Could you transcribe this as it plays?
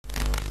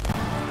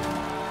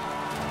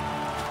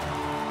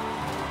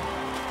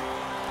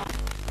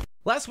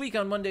Last week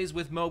on Mondays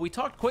with Mo, we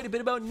talked quite a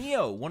bit about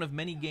Nioh, one of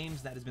many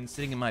games that has been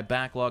sitting in my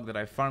backlog that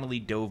I finally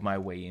dove my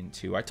way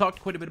into. I talked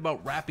quite a bit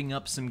about wrapping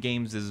up some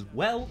games as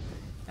well,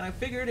 and I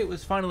figured it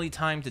was finally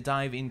time to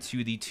dive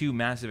into the two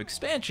massive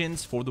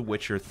expansions for The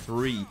Witcher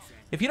 3.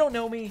 If you don't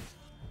know me,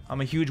 I'm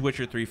a huge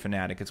Witcher 3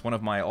 fanatic. It's one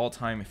of my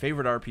all-time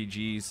favorite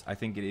RPGs. I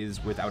think it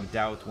is, without a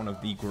doubt, one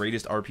of the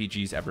greatest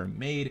RPGs ever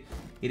made.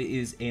 It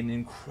is an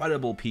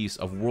incredible piece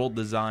of world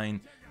design,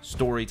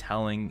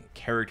 storytelling,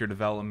 character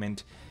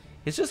development.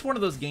 It's just one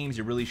of those games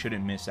you really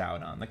shouldn't miss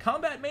out on. The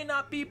combat may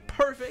not be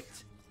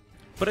perfect,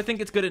 but I think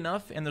it's good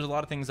enough, and there's a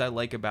lot of things I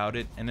like about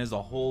it, and as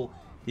a whole,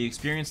 the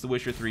experience The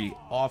Witcher 3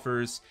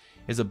 offers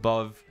is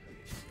above,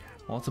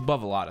 well, it's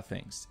above a lot of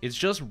things. It's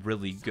just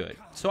really good.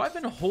 So I've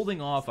been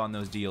holding off on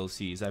those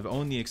DLCs. I've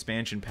owned the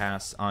expansion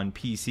pass on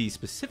PC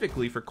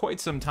specifically for quite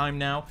some time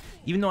now,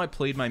 even though I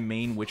played my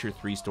main Witcher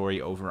 3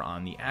 story over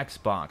on the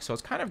Xbox. So I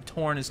was kind of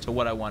torn as to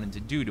what I wanted to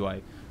do. Do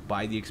I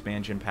buy the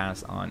expansion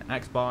pass on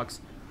Xbox,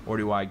 or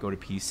do I go to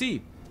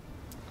PC?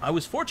 I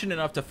was fortunate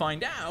enough to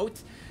find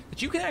out that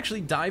you can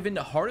actually dive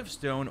into Heart of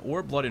Stone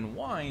or Blood and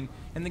Wine,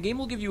 and the game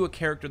will give you a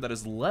character that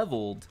is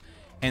leveled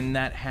and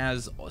that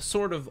has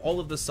sort of all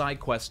of the side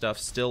quest stuff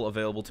still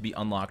available to be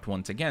unlocked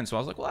once again. So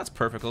I was like, well, that's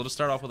perfect. I'll just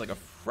start off with like a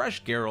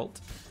fresh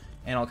Geralt,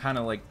 and I'll kind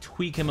of like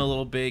tweak him a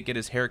little bit, get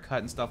his hair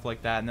cut and stuff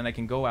like that, and then I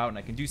can go out and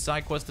I can do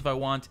side quests if I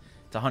want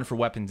to hunt for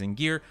weapons and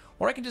gear,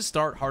 or I can just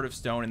start Heart of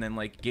Stone and then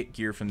like get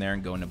gear from there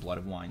and go into Blood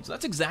and Wine. So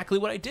that's exactly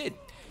what I did.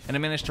 And I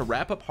managed to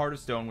wrap up Heart of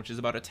Stone, which is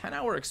about a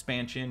 10-hour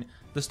expansion.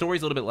 The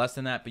story's a little bit less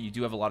than that, but you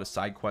do have a lot of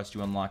side quests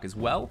you unlock as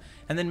well.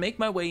 And then make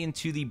my way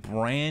into the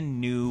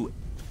brand new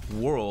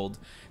world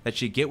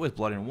that you get with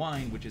Blood and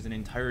Wine, which is an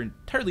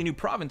entirely new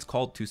province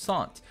called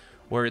Toussaint,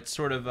 where it's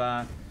sort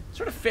of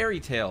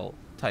fairy tale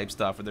type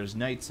stuff, where there's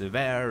knights of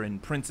air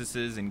and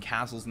princesses and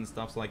castles and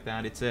stuff like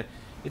that.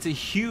 It's a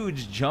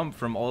huge jump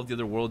from all of the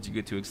other worlds you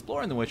get to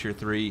explore in The Witcher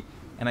 3,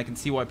 and I can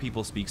see why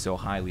people speak so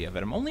highly of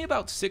it. I'm only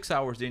about 6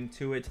 hours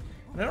into it,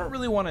 and I don't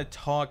really want to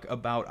talk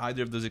about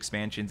either of those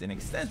expansions in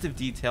extensive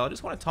detail. I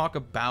just want to talk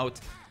about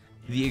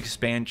the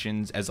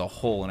expansions as a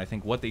whole, and I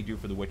think what they do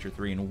for The Witcher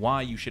 3 and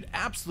why you should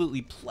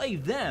absolutely play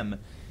them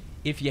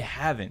if you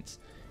haven't.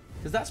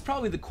 Because that's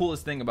probably the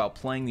coolest thing about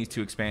playing these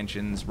two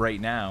expansions right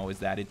now, is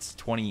that it's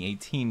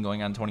 2018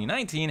 going on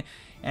 2019,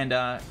 and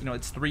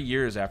it's 3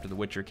 years after The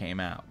Witcher came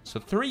out. So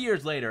 3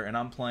 years later, and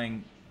I'm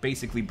playing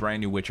basically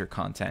brand new Witcher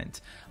content.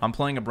 I'm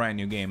playing a brand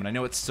new game, and I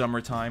know it's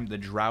summertime, the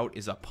drought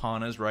is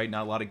upon us, right?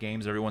 Not a lot of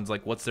games, everyone's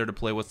like, what's there to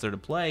play, what's there to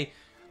play?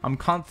 I'm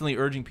constantly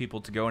urging people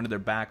to go into their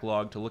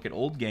backlog, to look at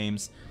old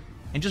games,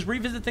 and just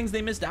revisit things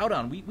they missed out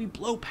on. We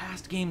blow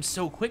past games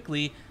so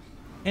quickly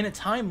in a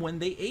time when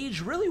they age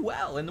really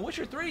well, and The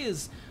Witcher 3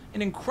 is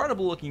an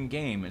incredible looking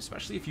game,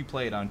 especially if you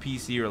play it on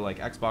PC or like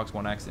Xbox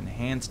One X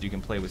Enhanced. You can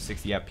play with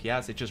 60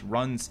 FPS. It just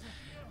runs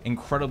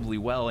incredibly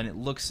well, and it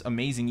looks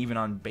amazing even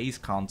on base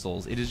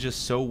consoles. It is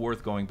just so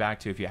worth going back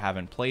to if you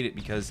haven't played it,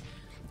 because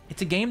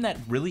it's a game that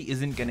really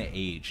isn't going to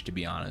age, to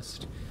be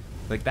honest.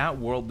 Like, that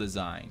world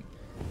design,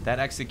 that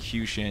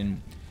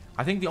execution,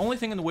 I think the only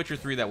thing in The Witcher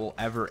 3 that will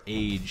ever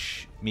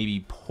age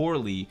maybe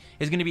poorly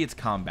is going to be its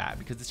combat,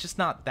 because it's just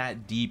not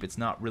that deep. It's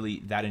not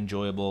really that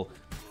enjoyable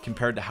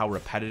compared to how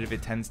repetitive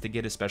it tends to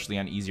get, especially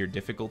on easier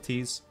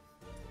difficulties.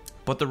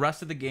 But the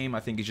rest of the game,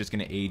 I think, is just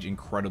going to age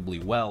incredibly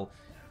well.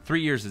 3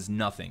 years is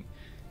nothing.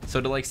 So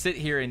to like sit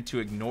here and to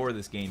ignore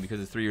this game because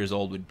it's 3 years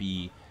old would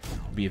be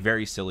a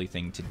very silly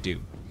thing to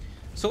do.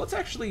 So let's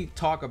actually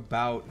talk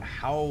about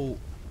how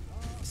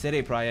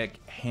CD Projekt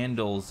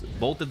handles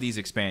both of these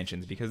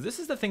expansions, because this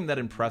is the thing that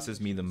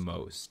impresses me the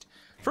most.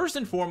 First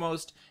and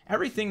foremost,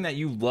 everything that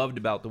you loved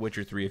about The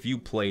Witcher 3, if you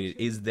played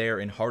it, is there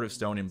in Heart of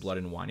Stone and Blood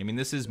and Wine. I mean,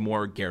 this is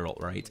more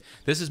Geralt, right?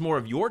 This is more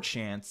of your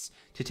chance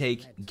to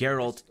take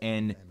Geralt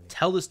and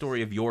tell the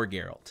story of your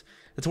Geralt.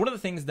 That's one of the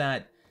things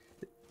that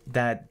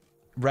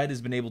Red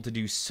has been able to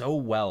do so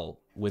well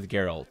with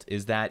Geralt,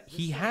 is that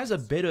he has a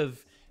bit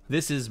of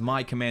this is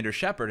my Commander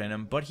Shepard in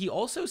him, but he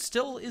also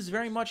still is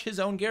very much his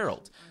own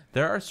Geralt.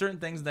 There are certain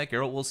things that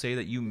Geralt will say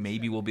that you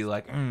maybe will be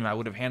like, I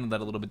would have handled that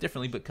a little bit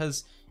differently,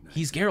 because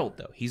he's Geralt,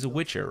 though. He's a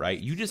Witcher, right?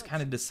 You just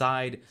kind of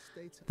decide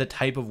the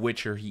type of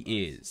Witcher he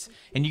is.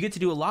 And you get to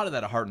do a lot of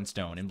that at Heart and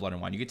Stone in Blood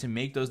and Wine. You get to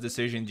make those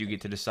decisions. You get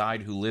to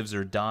decide who lives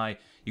or die.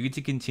 You get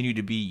to continue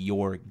to be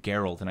your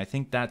Geralt. And I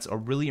think that's a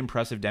really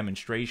impressive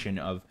demonstration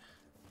of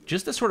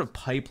just the sort of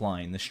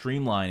pipeline, the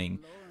streamlining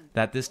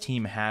that this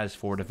team has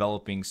for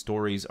developing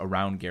stories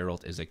around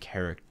Geralt as a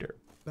character.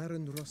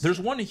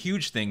 There's one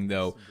huge thing,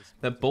 though,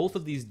 that both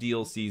of these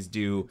DLCs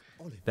do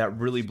that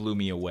really blew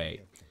me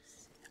away.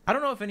 I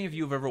don't know if any of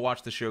you have ever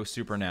watched the show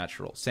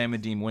Supernatural. Sam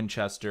and Dean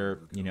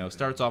Winchester,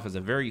 starts off as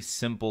a very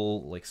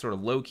simple, like sort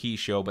of low-key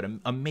show, but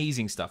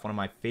amazing stuff. One of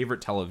my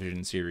favorite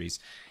television series.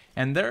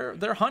 And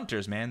they're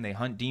hunters, man. They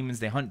hunt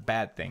demons, they hunt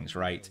bad things,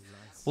 right?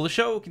 Well, the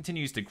show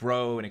continues to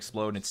grow and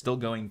explode, and it's still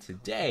going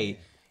today.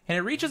 And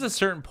it reaches a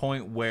certain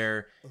point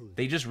where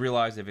they just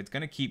realize if it's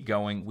going to keep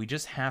going, we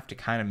just have to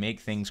kind of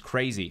make things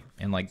crazy.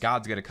 And like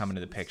God's got to come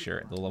into the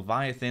picture. The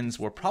Leviathans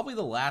were probably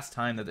the last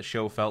time that the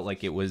show felt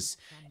like it was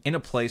in a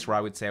place where I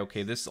would say,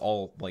 okay, this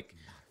all like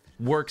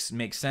works,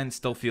 makes sense,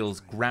 still feels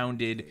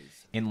grounded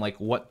in like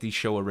what the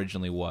show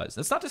originally was.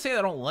 That's not to say that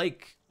I don't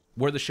like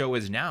where the show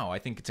is now. I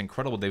think it's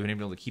incredible they've been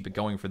able to keep it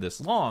going for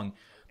this long.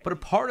 But a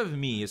part of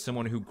me, as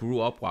someone who grew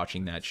up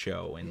watching that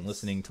show and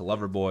listening to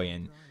Loverboy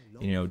and,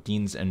 you know,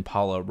 Dean's and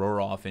Paula roar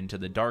off into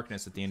the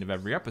darkness at the end of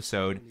every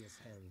episode,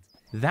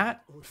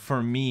 that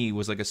for me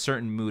was like a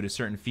certain mood, a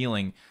certain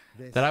feeling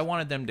that I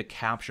wanted them to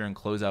capture and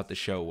close out the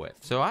show with.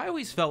 So I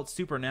always felt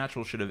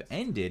Supernatural should have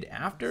ended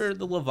after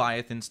the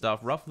Leviathan stuff,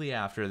 roughly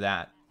after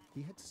that.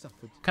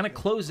 Kind of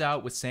close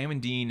out with Sam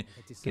and Dean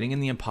getting in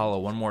the Impala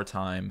one more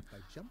time,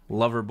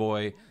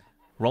 Loverboy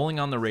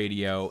rolling on the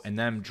radio, and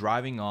them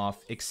driving off,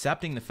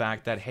 accepting the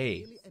fact that,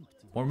 hey,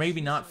 we're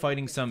maybe not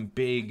fighting some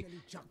big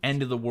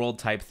end of the world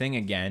type thing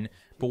again,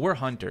 but we're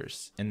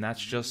hunters, and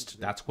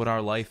that's what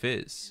our life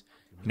is.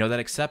 You know,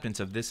 that acceptance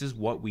of this is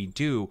what we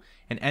do,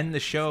 and end the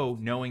show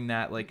knowing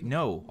that, like,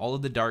 no, all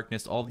of the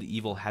darkness, all of the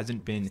evil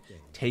hasn't been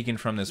taken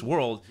from this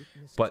world,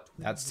 but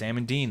that's Sam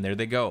and Dean, there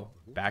they go,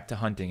 back to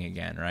hunting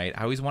again, right?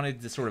 I always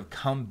wanted to sort of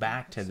come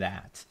back to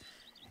that.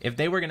 If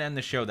they were going to end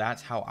the show,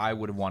 that's how I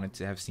would have wanted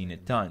to have seen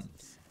it done.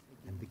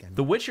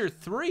 The Witcher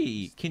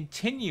 3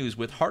 continues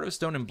with Heart of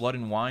Stone and Blood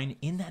and Wine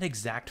in that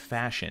exact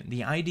fashion.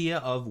 The idea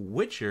of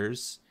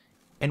witchers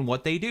and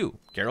what they do.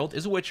 Geralt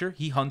is a witcher,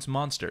 he hunts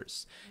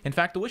monsters. In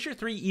fact, The Witcher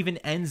 3 even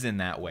ends in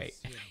that way.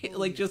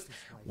 Like, just,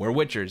 we're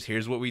witchers,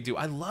 here's what we do.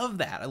 I love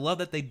that. I love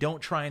that they don't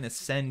try and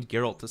ascend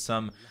Geralt to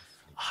some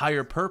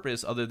higher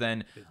purpose other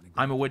than,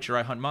 I'm a witcher,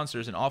 I hunt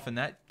monsters, and often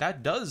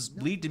that does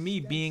lead to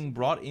me being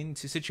brought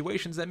into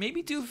situations that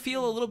maybe do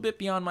feel a little bit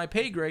beyond my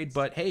pay grade,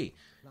 but hey,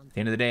 at the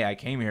end of the day, I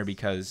came here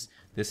because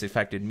this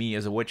affected me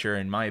as a witcher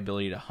and my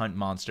ability to hunt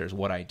monsters,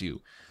 what I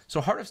do. So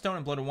Heart of Stone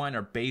and Blood and Wine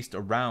are based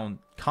around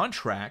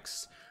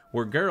contracts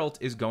where Geralt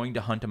is going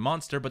to hunt a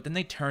monster, but then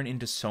they turn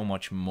into so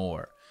much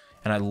more.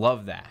 And I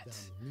love that.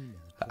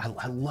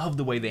 I love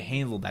the way they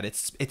handled that.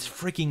 It's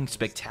freaking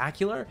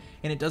spectacular,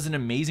 and it does an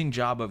amazing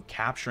job of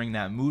capturing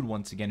that mood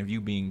once again of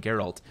you being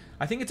Geralt.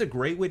 I think it's a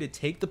great way to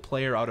take the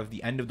player out of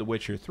the end of The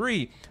Witcher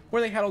 3,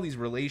 where they had all these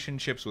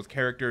relationships with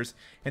characters,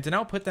 and to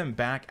now put them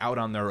back out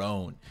on their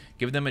own.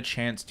 Give them a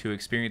chance to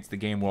experience the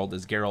game world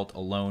as Geralt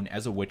alone,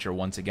 as a Witcher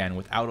once again,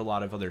 without a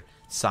lot of other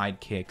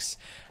sidekicks.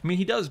 I mean,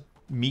 he does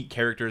meet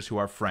characters who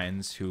are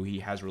friends, who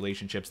he has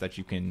relationships that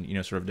you can, you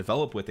know, sort of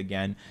develop with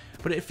again,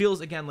 but it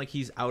feels again like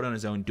he's out on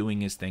his own doing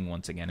his thing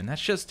once again, and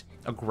that's just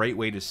a great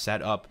way to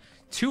set up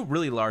two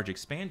really large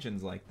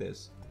expansions like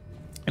this.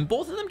 And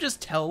both of them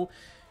just tell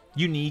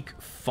unique,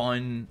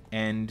 fun,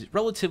 and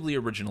relatively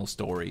original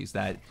stories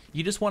that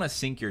you just want to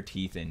sink your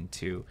teeth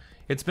into.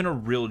 It's been a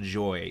real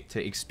joy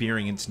to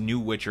experience new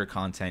Witcher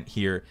content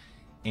here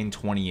in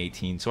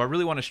 2018. So I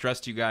really want to stress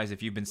to you guys,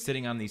 if you've been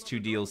sitting on these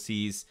two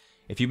DLCs,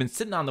 if you've been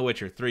sitting on The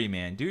Witcher 3,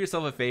 man, do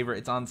yourself a favor.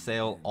 It's on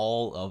sale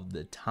all of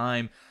the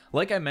time.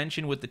 Like I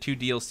mentioned with the two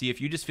DLC,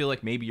 if you just feel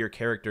like maybe your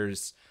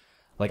character's,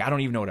 like, I don't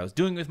even know what I was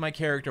doing with my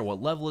character,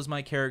 what level is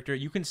my character,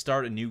 you can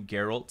start a new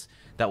Geralt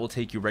that will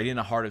take you right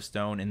into Heart of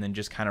Stone and then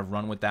just kind of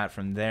run with that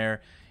from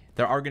there.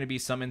 There are going to be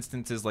some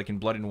instances, like in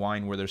Blood and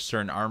Wine, where there's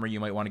certain armor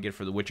you might want to get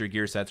for the Witcher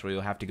gear sets, where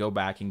you'll have to go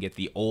back and get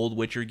the old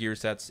Witcher gear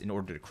sets in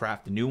order to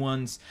craft the new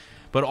ones.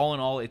 But all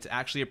in all, it's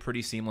actually a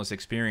pretty seamless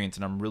experience,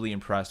 and I'm really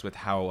impressed with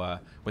how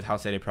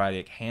CD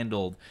Projekt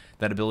handled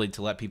that ability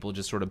to let people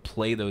just sort of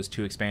play those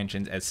two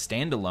expansions as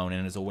standalone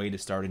and as a way to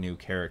start a new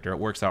character. It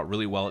works out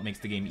really well. It makes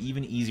the game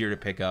even easier to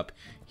pick up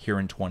here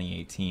in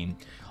 2018.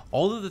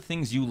 All of the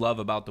things you love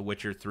about The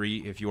Witcher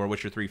 3, if you are a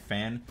Witcher 3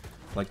 fan,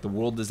 like the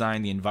world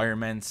design, the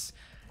environments,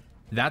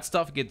 that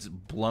stuff gets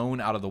blown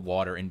out of the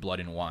water in Blood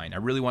and Wine. I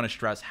really want to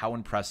stress how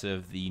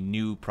impressive the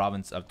new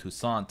province of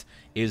Toussaint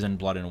is in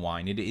Blood and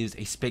Wine. It is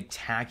a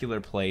spectacular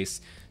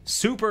place,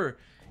 super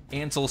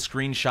Ansel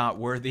screenshot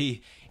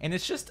worthy, and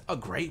it's just a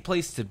great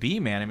place to be,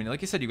 man. I mean,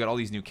 like I said, you got all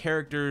these new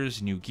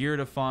characters, new gear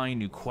to find,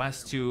 new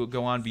quests to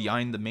go on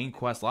behind the main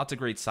quest, lots of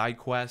great side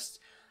quests.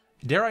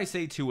 Dare I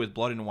say, too, with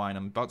Blood and Wine,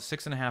 I'm about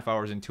 6.5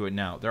 hours into it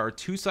now. There are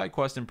two side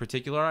quests in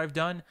particular I've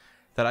done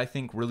that I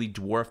think really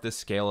dwarf the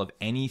scale of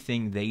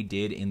anything they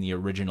did in the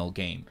original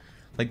game.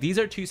 Like, these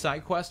are two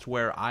side quests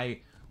where I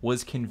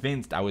was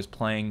convinced I was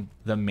playing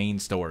the main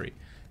story.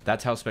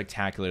 That's how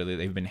spectacularly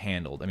they've been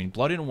handled. I mean,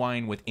 Blood and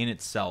Wine within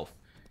itself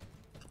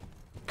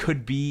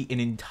could be an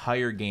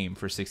entire game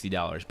for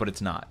 $60, but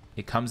it's not.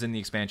 It comes in the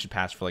expansion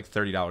pass for like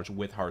 $30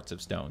 with Hearts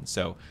of Stone.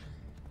 So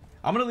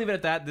I'm going to leave it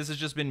at that. This has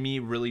just been me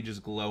really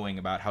just glowing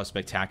about how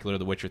spectacular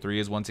The Witcher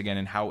 3 is once again,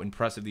 and how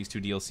impressive these two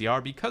DLC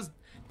are, because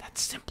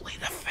that's simply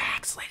the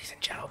facts, ladies and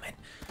gentlemen.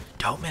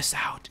 Don't miss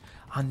out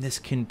on this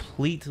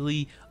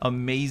completely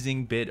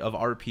amazing bit of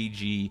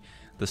RPG.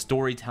 The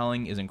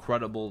storytelling is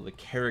incredible. The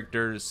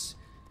characters,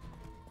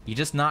 you're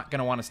just not going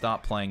to want to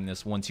stop playing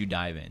this once you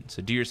dive in.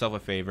 So do yourself a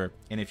favor,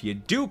 and if you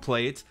do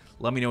play it,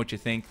 let me know what you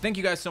think. Thank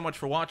you guys so much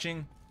for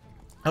watching.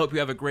 I hope you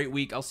have a great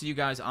week. I'll see you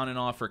guys on and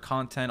off for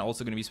content.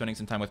 Also going to be spending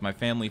some time with my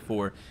family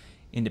for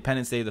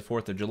Independence Day, the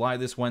 4th of July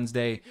this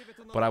Wednesday.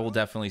 But I will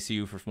definitely see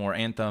you for more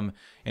Anthem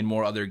and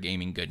more other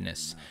gaming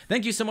goodness.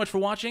 Thank you so much for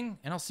watching,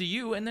 and I'll see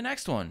you in the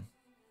next one.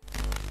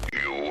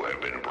 You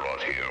have been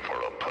brought here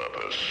for a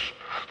purpose,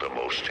 the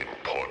most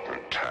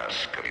important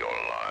task of your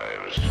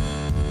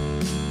lives.